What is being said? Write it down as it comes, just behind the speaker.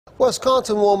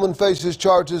Wisconsin woman faces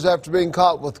charges after being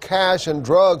caught with cash and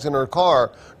drugs in her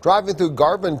car driving through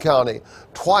Garvin County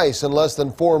twice in less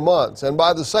than 4 months. And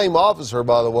by the same officer,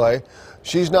 by the way.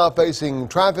 She's now facing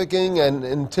trafficking and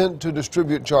intent to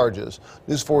distribute charges.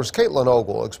 News 4's Caitlin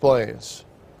Ogle explains.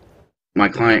 My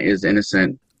client is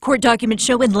innocent. Court documents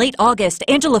show in late August,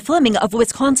 Angela Fleming of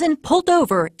Wisconsin pulled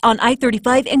over on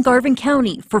I-35 in Garvin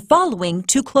County for following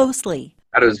too closely.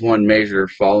 That is one measure,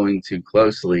 following too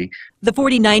closely. The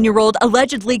 49-year-old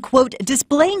allegedly, quote,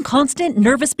 displaying constant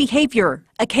nervous behavior.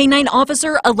 A K-9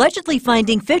 officer allegedly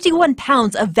finding 51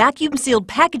 pounds of vacuum-sealed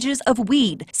packages of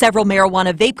weed, several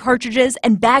marijuana vape cartridges,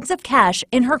 and bags of cash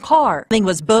in her car. Fleming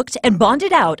was booked and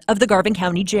bonded out of the Garvin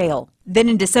County Jail. Then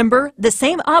in December, the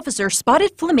same officer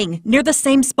spotted Fleming near the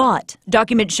same spot.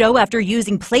 Documents show after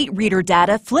using plate reader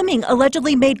data, Fleming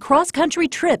allegedly made cross-country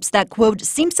trips that, quote,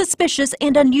 seemed suspicious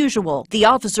and unusual. The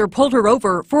officer pulled her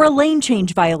over for a lane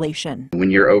change violation.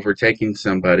 When you're overtaking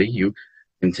somebody, you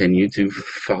continue to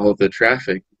follow the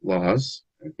traffic laws,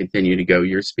 continue to go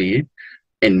your speed,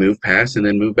 and move past and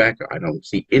then move back. I don't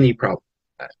see any problem.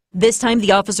 This time,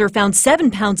 the officer found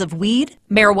 7 pounds of weed,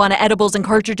 marijuana edibles and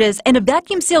cartridges, and a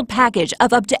vacuum-sealed package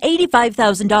of up to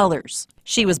 $85,000.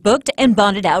 She was booked and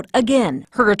bonded out again.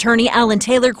 Her attorney, Alan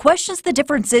Taylor, questions the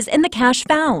differences in the cash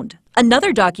found.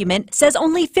 Another document says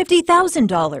only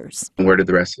 $50,000. Where did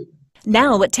the rest of it?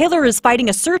 Now, Taylor is fighting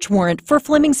a search warrant for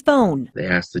Fleming's phone. They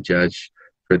asked the judge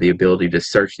for the ability to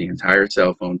search the entire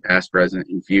cell phone, past, present,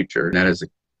 and future. And that is a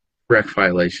direct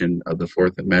violation of the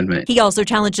Fourth Amendment. He also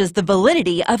challenges the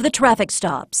validity of the traffic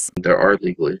stops. There are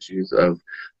legal issues of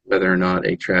whether or not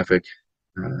a traffic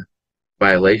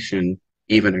violation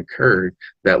even occurred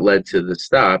that led to the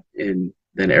stop, and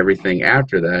then everything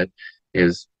after that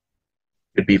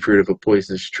could be fruit of a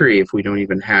poisonous tree if we don't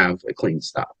even have a clean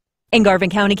stop. In Garvin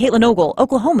County, Caitlin Ogle,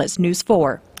 Oklahoma's News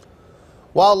 4.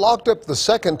 While locked up the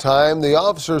second time, the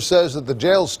officer says that the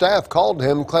jail staff called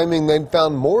him claiming they'd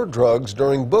found more drugs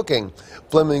during booking.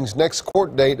 Fleming's next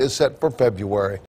court date is set for February.